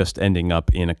really just ending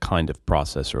up in a kind of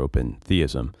process or open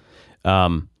theism.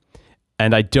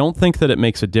 And I don't think that it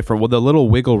makes a difference. Well, the little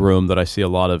wiggle room that I see a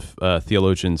lot of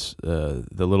theologians, the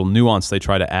little nuance they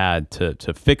try to add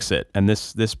to fix it, and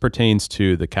this pertains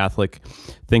to the Catholic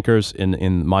thinkers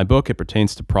in my book. It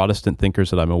pertains to Protestant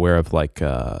thinkers that I'm aware of, like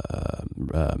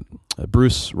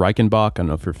Bruce Reichenbach. I don't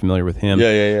know if you're familiar with him.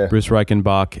 Yeah. Bruce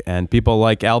Reichenbach, and people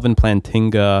like Alvin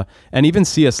Plantinga, and even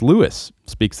C.S. Lewis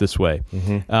speaks this way.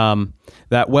 Mm-hmm.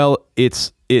 That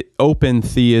open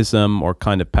theism, or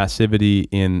kind of passivity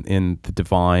in the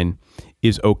divine,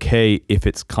 is okay if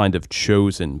it's kind of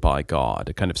chosen by God,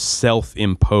 a kind of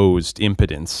self-imposed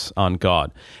impotence on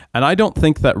God. And I don't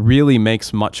think that really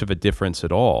makes much of a difference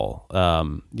at all.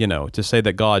 To say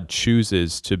that God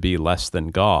chooses to be less than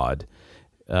God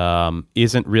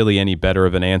isn't really any better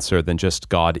of an answer than just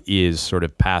God is sort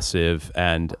of passive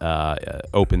and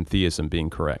open theism being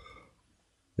correct.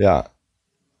 Yeah.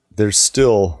 There's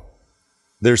still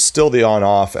the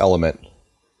on-off element.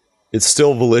 It's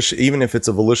still volition, even if it's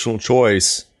a volitional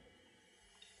choice.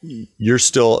 He's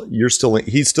still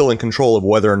in control of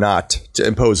whether or not to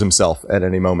impose himself at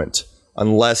any moment,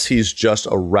 unless he's just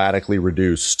a radically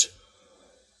reduced,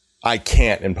 I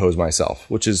can't impose myself,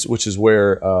 which is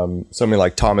where somebody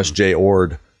like Thomas J.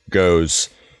 Ord goes,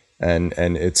 and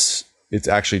it's it's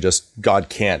actually just God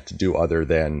can't do other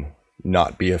than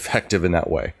not be effective in that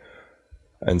way.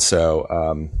 And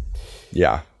so,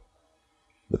 yeah.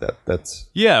 But that's...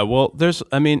 Yeah, well,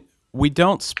 we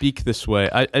don't speak this way.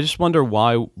 I just wonder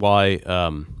why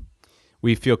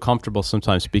we feel comfortable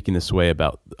sometimes speaking this way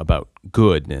about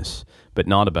goodness, but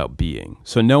not about being.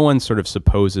 So no one sort of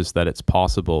supposes that it's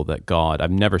possible that God,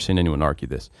 I've never seen anyone argue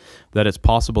this, that it's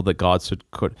possible that God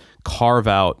could carve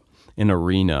out an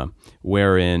arena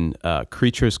wherein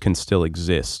creatures can still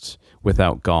exist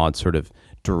without God sort of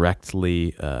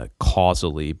directly,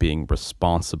 causally being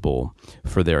responsible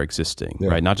for their existing,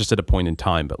 right? Not just at a point in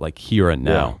time, but like here and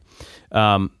now.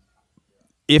 Yeah.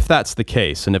 If that's the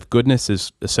case, and if goodness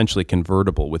is essentially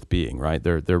convertible with being, right?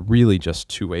 They're really just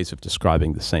two ways of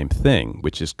describing the same thing,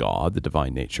 which is God, the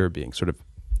divine nature, being sort of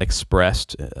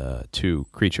expressed to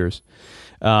creatures.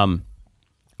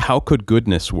 How could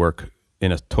goodness work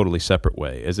in a totally separate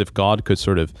way? As if God could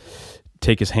sort of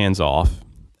take his hands off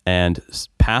and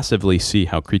passively see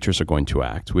how creatures are going to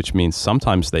act, which means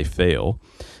sometimes they fail,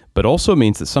 but also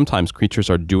means that sometimes creatures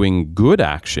are doing good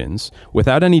actions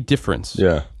without any difference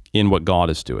in what God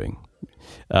is doing,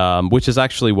 which is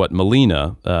actually what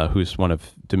Molina, who's one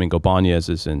of Domingo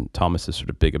Banez's and Thomas's sort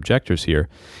of big objectors here,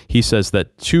 he says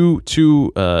that two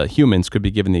humans could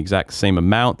be given the exact same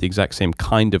amount, the exact same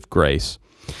kind of grace,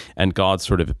 and God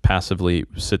sort of passively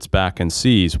sits back and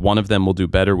sees one of them will do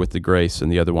better with the grace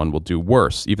and the other one will do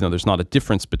worse, even though there's not a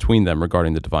difference between them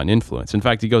regarding the divine influence. In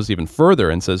fact, he goes even further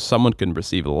and says someone can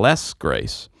receive less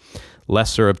grace,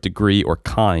 lesser of degree or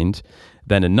kind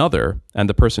than another, and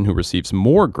the person who receives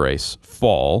more grace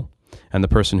fall, and the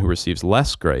person who receives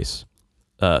less grace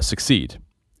succeed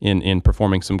in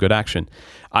performing some good action.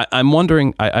 I'm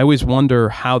wondering, I always wonder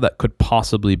how that could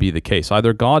possibly be the case.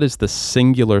 Either God is the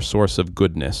singular source of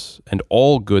goodness, and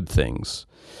all good things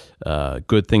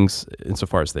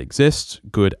insofar as they exist,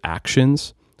 good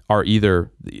actions, are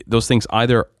either, those things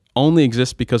either only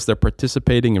exist because they're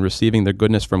participating and receiving their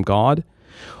goodness from God,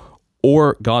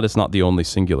 or God is not the only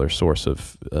singular source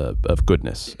of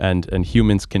goodness, and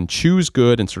humans can choose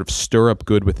good and sort of stir up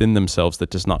good within themselves that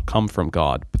does not come from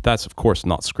God. But that's of course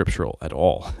not scriptural at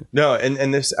all. No,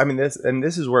 and this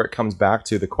is where it comes back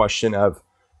to the question of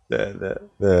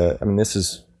this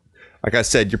is, like I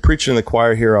said, you're preaching to the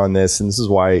choir here on this, and this is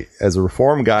why, as a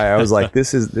Reform guy, I was like,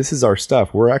 this is our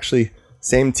stuff. We're actually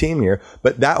same team here.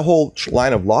 But that whole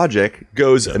line of logic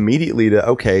goes immediately to,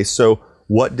 okay, so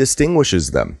what distinguishes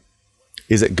them?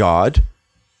 Is it God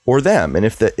or them? And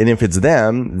if it's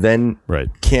them, then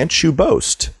can't you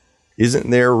boast? Isn't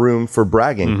there room for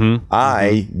bragging?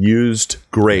 I used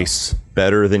grace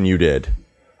better than you did.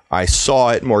 I saw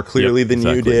it more clearly than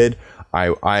you did.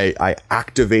 I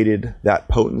activated that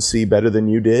potency better than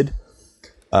you did.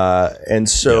 And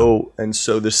so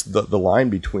this the line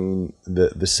between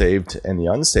the saved and the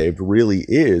unsaved really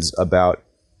is about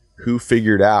who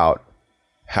figured out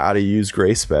how to use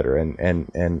grace better,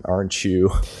 and aren't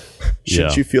you?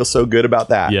 Shouldn't you feel so good about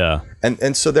that? Yeah.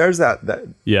 And so there's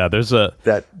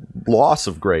that loss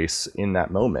of grace in that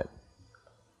moment.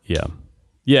 Yeah.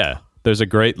 Yeah. There's a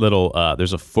great little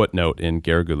there's a footnote in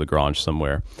Garrigou-Lagrange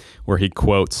somewhere where he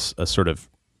quotes a sort of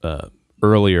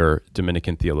earlier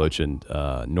Dominican theologian,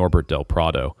 Norbert del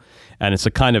Prado, and it's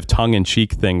a kind of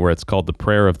tongue-in-cheek thing where it's called the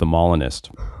prayer of the Molinist.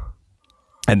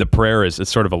 And the prayer it's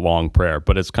sort of a long prayer,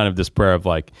 but it's kind of this prayer of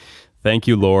like, thank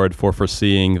you, Lord, for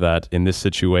foreseeing that in this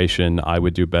situation I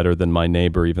would do better than my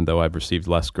neighbor, even though I've received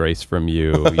less grace from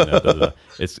you.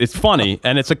 It's funny,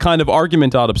 and it's a kind of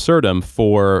argument ad absurdum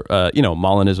for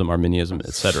Molinism, Arminianism,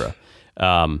 etc.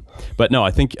 But no,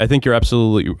 I think you're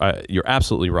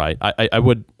absolutely right. I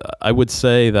would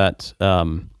say that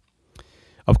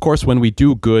of course when we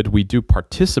do good, we do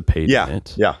participate in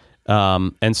it. Yeah.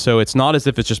 And so it's not as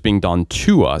if it's just being done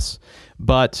to us,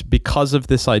 but because of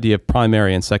this idea of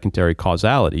primary and secondary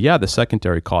causality, the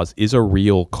secondary cause is a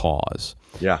real cause,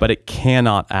 but it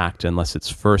cannot act unless it's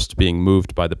first being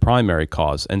moved by the primary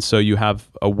cause. And so you have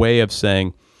a way of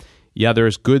saying,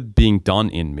 there's good being done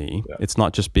in me. Yeah. It's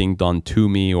not just being done to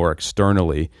me or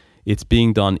externally. It's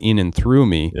being done in and through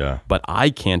me, but I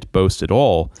can't boast at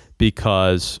all,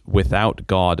 because without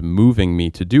God moving me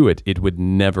to do it, it would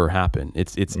never happen.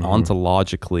 It's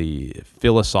ontologically,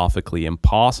 philosophically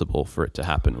impossible for it to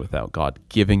happen without God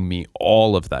giving me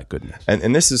all of that goodness.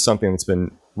 And this is something that's been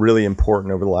really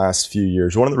important over the last few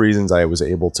years. One of the reasons I was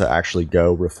able to actually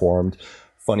go Reformed,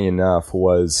 funny enough,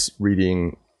 was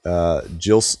reading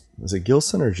is it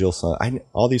Gilson or Gilson?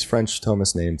 All these French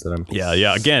Thomist names that I'm...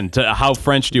 Yeah. Again, how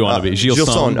French do you want to be?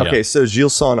 Gilson. Okay, so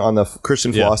Gilson on the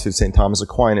Christian philosophy of St. Thomas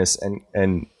Aquinas,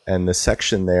 and the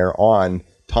section there on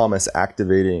Thomas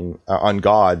activating, on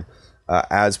God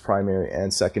as primary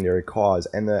and secondary cause,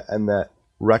 and the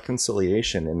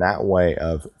reconciliation in that way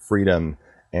of freedom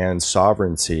and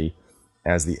sovereignty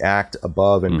as the act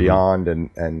above and beyond,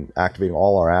 and activating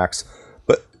all our acts,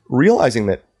 but realizing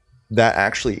that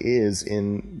actually is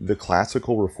in the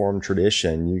classical Reformed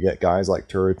tradition. You get guys like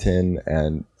Turretin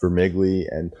and Vermigli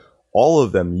and all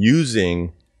of them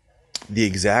using the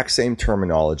exact same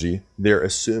terminology. They're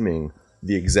assuming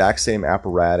the exact same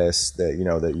apparatus that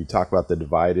you talk about, the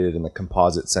divided and the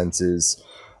composite senses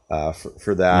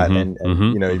for that, and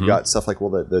you've got stuff like,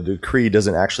 well, the decree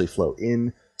doesn't actually flow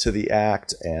in to the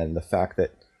act, and the fact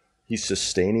that he's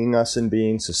sustaining us in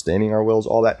being, sustaining our wills,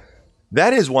 all that.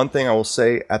 That is one thing I will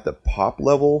say at the pop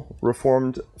level,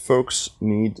 Reformed folks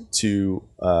need to.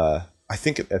 I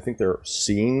think they're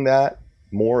seeing that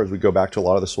more as we go back to a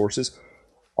lot of the sources.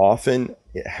 Often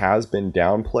it has been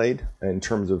downplayed in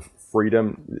terms of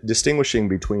freedom, distinguishing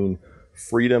between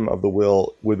freedom of the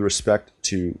will with respect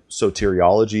to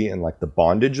soteriology and like the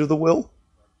bondage of the will,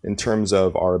 in terms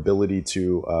of our ability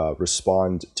to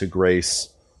respond to grace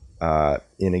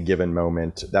in a given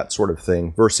moment, that sort of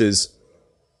thing, versus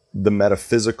the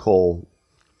metaphysical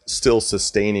still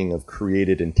sustaining of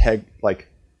created like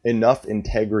enough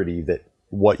integrity that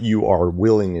what you are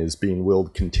willing is being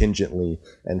willed contingently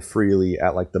and freely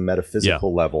at like the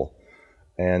metaphysical level,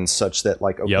 and such that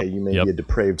like, okay, you may be a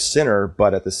depraved sinner,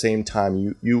 but at the same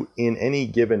time you in any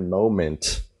given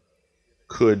moment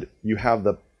you have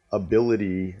the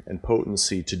ability and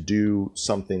potency to do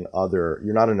something other.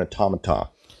 You're not an automata.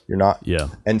 You're not.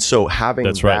 And so having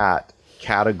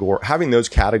having those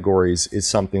categories is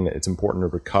something that it's important to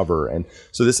recover. And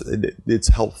so it's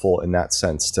helpful in that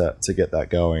sense to get that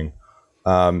going.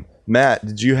 Matt,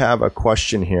 did you have a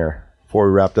question here before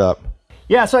we wrapped up?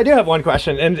 Yeah, so I do have one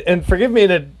question, and forgive me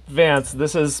in advance.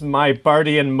 This is my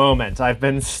Bardian moment. I've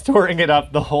been storing it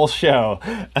up the whole show.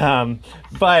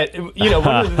 But one of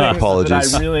the things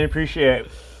that I really appreciate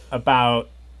about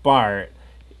Bart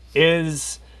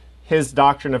is his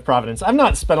doctrine of providence. I've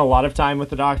not spent a lot of time with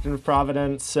the doctrine of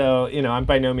providence, so I'm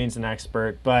by no means an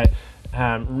expert. But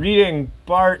reading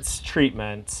Bart's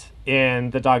treatment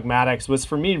in the Dogmatics was,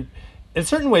 for me, in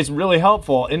certain ways really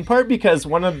helpful, in part because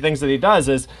one of the things that he does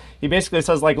is he basically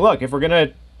says, like, look, if we're going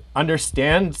to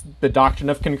understand the doctrine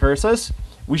of concursus,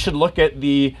 we should look at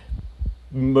the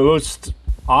most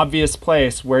obvious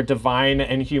place where divine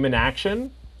and human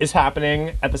action is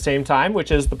happening at the same time, which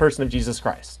is the person of Jesus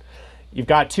Christ. You've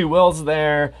got two wills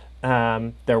there.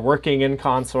 They're working in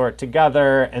consort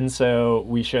together, and so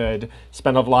we should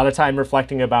spend a lot of time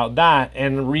reflecting about that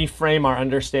and reframe our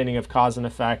understanding of cause and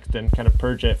effect and kind of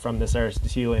purge it from this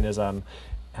Aristotelianism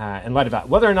in light of that.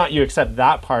 Whether or not you accept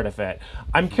that part of it,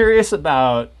 I'm curious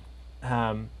about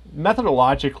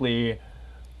methodologically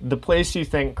the place you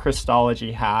think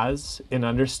Christology has in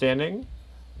understanding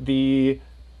the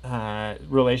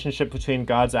relationship between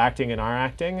God's acting and our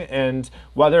acting, and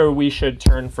whether we should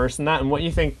turn first in that, and what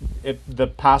you think the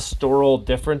pastoral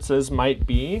differences might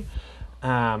be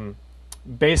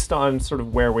based on sort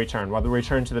of where we turn, whether we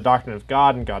turn to the doctrine of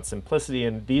God and God's simplicity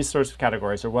and these sorts of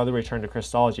categories, or whether we turn to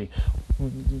Christology.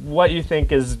 What you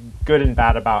think is good and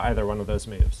bad about either one of those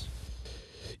moves?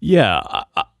 Yeah,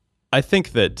 I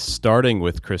think that starting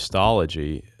with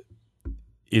Christology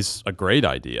is a great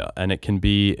idea, and it can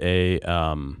be a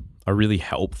really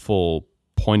helpful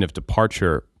point of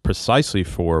departure precisely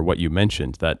for what you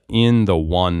mentioned, that in the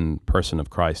one person of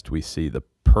Christ we see the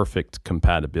perfect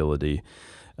compatibility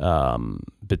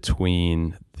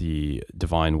between the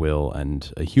divine will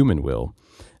and a human will.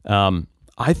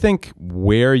 I think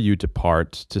where you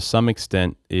depart to some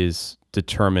extent is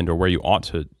determined, or where you ought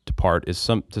to depart is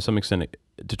to some extent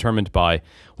determined by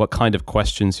what kind of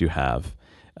questions you have.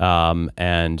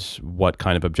 And what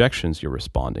kind of objections you're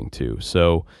responding to.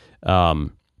 So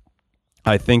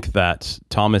I think that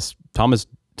Thomas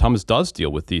does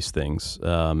deal with these things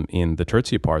in the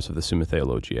tertia pars of the Summa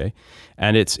Theologiae,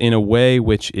 and it's in a way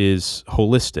which is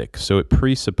holistic. So it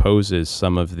presupposes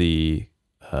some of the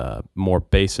more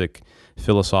basic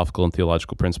philosophical and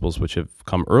theological principles which have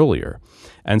come earlier.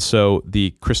 And so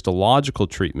the Christological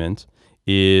treatment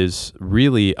is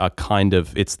really a kind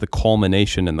of, it's the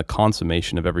culmination and the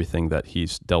consummation of everything that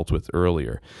he's dealt with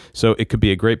earlier. So it could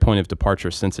be a great point of departure,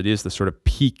 since it is the sort of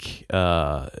peak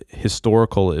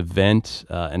historical event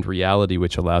and reality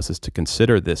which allows us to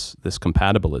consider this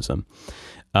compatibilism.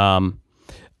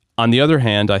 On the other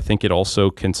hand, I think it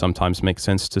also can sometimes make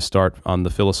sense to start on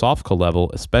the philosophical level,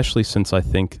 especially since I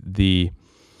think the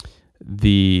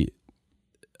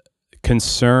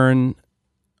concern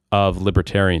of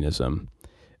libertarianism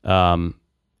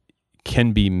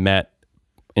can be met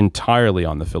entirely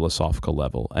on the philosophical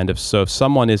level. And if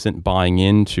someone isn't buying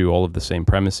into all of the same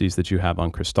premises that you have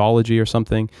on Christology or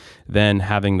something, then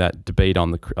having that debate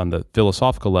on the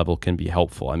philosophical level can be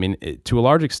helpful. I mean, to a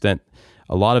large extent,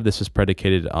 a lot of this is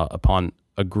predicated upon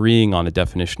agreeing on a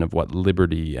definition of what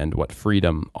liberty and what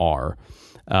freedom are,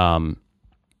 and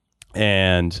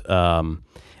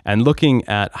looking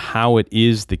at how it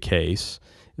is the case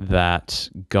that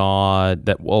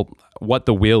what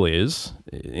the will is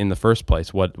in the first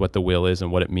place, what the will is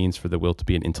and what it means for the will to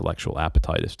be an intellectual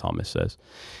appetite, as Thomas says,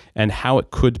 and how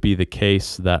it could be the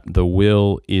case that the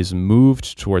will is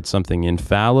moved towards something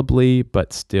infallibly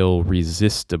but still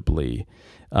resistibly.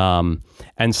 And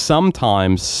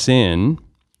sometimes sin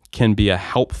can be a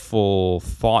helpful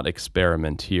thought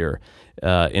experiment here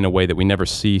in a way that we never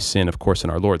see sin, of course, in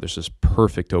our Lord. There's this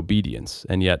perfect obedience,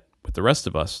 and yet with the rest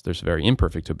of us, there's very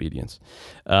imperfect obedience.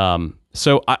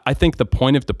 So I think the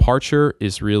point of departure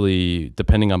is really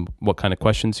depending on what kind of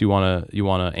questions you want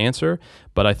to answer.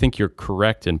 But I think you're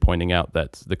correct in pointing out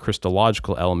that the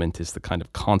Christological element is the kind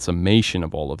of consummation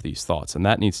of all of these thoughts, and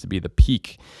that needs to be the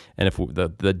peak. And if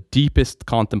the deepest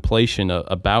contemplation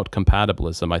about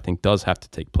compatibilism, I think, does have to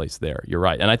take place there. You're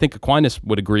right, and I think Aquinas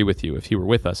would agree with you if he were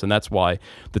with us, and that's why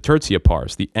the Tertia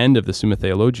Pars, the end of the Summa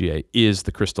Theologiae, is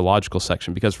the Christological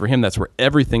section, because for him that's where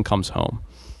everything comes home.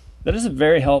 That is a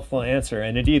very helpful answer,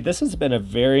 and indeed, this has been a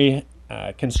very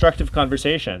constructive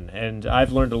conversation, and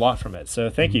I've learned a lot from it. So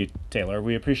thank you, Taylor.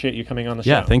 We appreciate you coming on the show.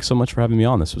 Yeah, thanks so much for having me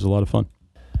on. This was a lot of fun.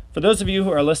 For those of you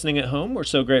who are listening at home, we're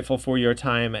so grateful for your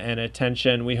time and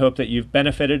attention. We hope that you've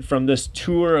benefited from this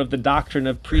tour of the doctrine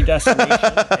of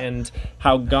predestination and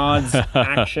how God's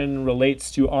action relates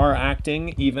to our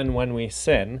acting, even when we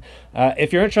sin.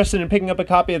 If you're interested in picking up a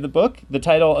copy of the book, the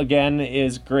title again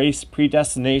is Grace,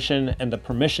 Predestination, and the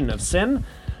Permission of Sin.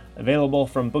 Available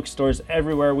from bookstores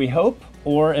everywhere, we hope,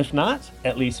 or if not,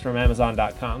 at least from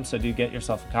Amazon.com, so do get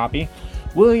yourself a copy.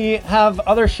 We have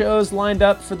other shows lined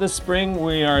up for this spring.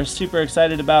 We are super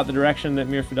excited about the direction that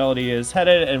Mere Fidelity is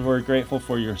headed, and we're grateful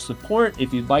for your support.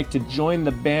 If you'd like to join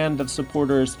the band of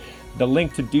supporters, the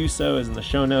link to do so is in the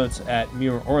show notes at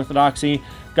Mere Orthodoxy.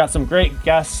 We've got some great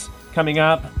guests coming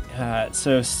up,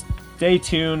 so stay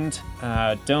tuned.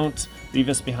 Don't leave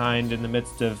us behind in the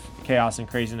midst of chaos and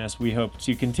craziness. We hope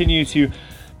to continue to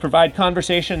provide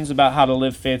conversations about how to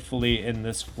live faithfully in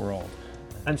this world.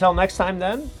 Until next time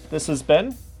then, this has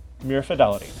been Mere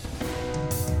Fidelity.